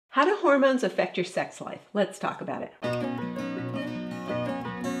How do hormones affect your sex life? Let's talk about it.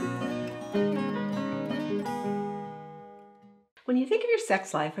 When you think of your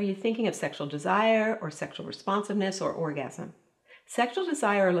sex life, are you thinking of sexual desire or sexual responsiveness or orgasm? Sexual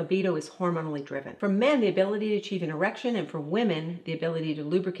desire or libido is hormonally driven. For men, the ability to achieve an erection, and for women, the ability to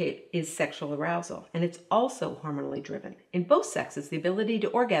lubricate is sexual arousal, and it's also hormonally driven. In both sexes, the ability to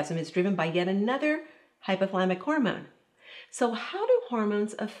orgasm is driven by yet another hypothalamic hormone. So how do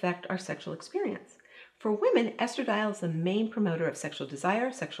hormones affect our sexual experience? For women, estradiol is the main promoter of sexual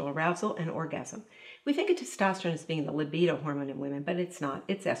desire, sexual arousal, and orgasm. We think of testosterone as being the libido hormone in women, but it's not.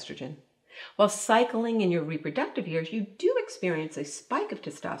 It's estrogen. While cycling in your reproductive years, you do experience a spike of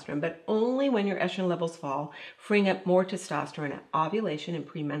testosterone, but only when your estrogen levels fall, freeing up more testosterone at ovulation and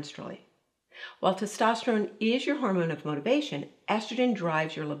premenstrually. While testosterone is your hormone of motivation, estrogen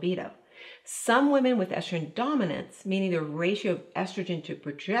drives your libido. Some women with estrogen dominance, meaning their ratio of estrogen to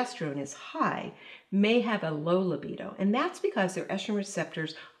progesterone is high, may have a low libido, and that's because their estrogen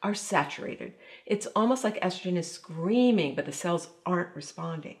receptors are saturated. It's almost like estrogen is screaming, but the cells aren't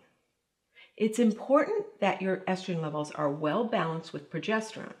responding. It's important that your estrogen levels are well balanced with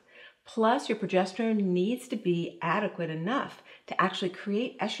progesterone. Plus, your progesterone needs to be adequate enough to actually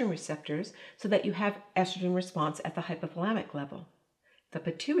create estrogen receptors so that you have estrogen response at the hypothalamic level, the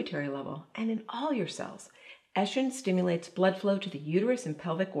pituitary level, and in all your cells. Estrogen stimulates blood flow to the uterus and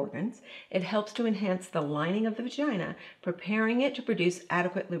pelvic organs. It helps to enhance the lining of the vagina, preparing it to produce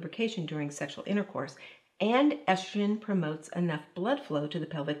adequate lubrication during sexual intercourse. And estrogen promotes enough blood flow to the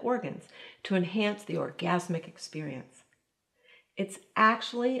pelvic organs to enhance the orgasmic experience. It's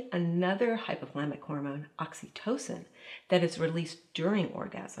actually another hypothalamic hormone, oxytocin, that is released during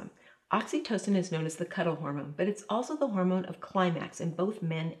orgasm. Oxytocin is known as the cuddle hormone, but it's also the hormone of climax in both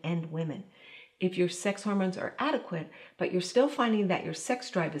men and women. If your sex hormones are adequate, but you're still finding that your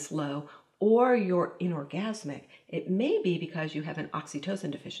sex drive is low or you're inorgasmic, it may be because you have an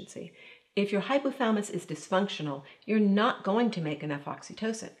oxytocin deficiency. If your hypothalamus is dysfunctional, you're not going to make enough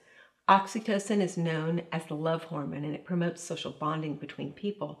oxytocin. Oxytocin is known as the love hormone, and it promotes social bonding between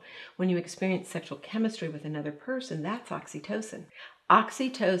people. When you experience sexual chemistry with another person, that's oxytocin.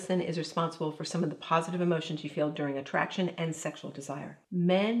 Oxytocin is responsible for some of the positive emotions you feel during attraction and sexual desire.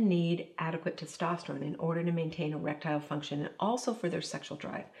 Men need adequate testosterone in order to maintain erectile function and also for their sexual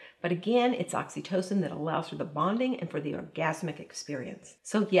drive. But again, it's oxytocin that allows for the bonding and for the orgasmic experience.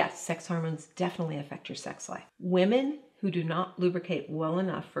 So yes, sex hormones definitely affect your sex life. Women who do not lubricate well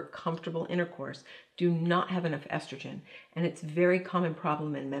enough for comfortable intercourse do not have enough estrogen, and it's a very common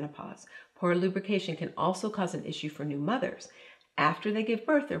problem in menopause. Poor lubrication can also cause an issue for new mothers. After they give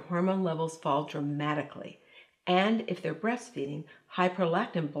birth, their hormone levels fall dramatically. And if they're breastfeeding, high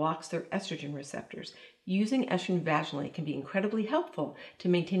prolactin blocks their estrogen receptors. Using estrogen vaginally can be incredibly helpful to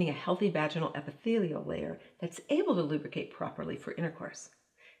maintaining a healthy vaginal epithelial layer that's able to lubricate properly for intercourse.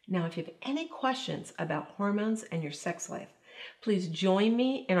 Now, if you have any questions about hormones and your sex life, please join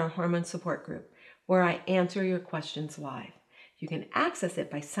me in our hormone support group where I answer your questions live. You can access it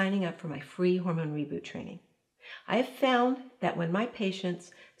by signing up for my free hormone reboot training. I have found that when my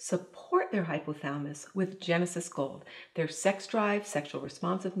patients support their hypothalamus with Genesis Gold, their sex drive, sexual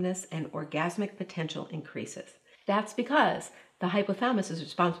responsiveness, and orgasmic potential increases. That's because the hypothalamus is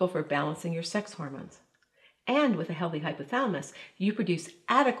responsible for balancing your sex hormones. And with a healthy hypothalamus, you produce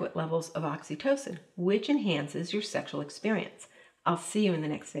adequate levels of oxytocin, which enhances your sexual experience. I'll see you in the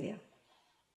next video.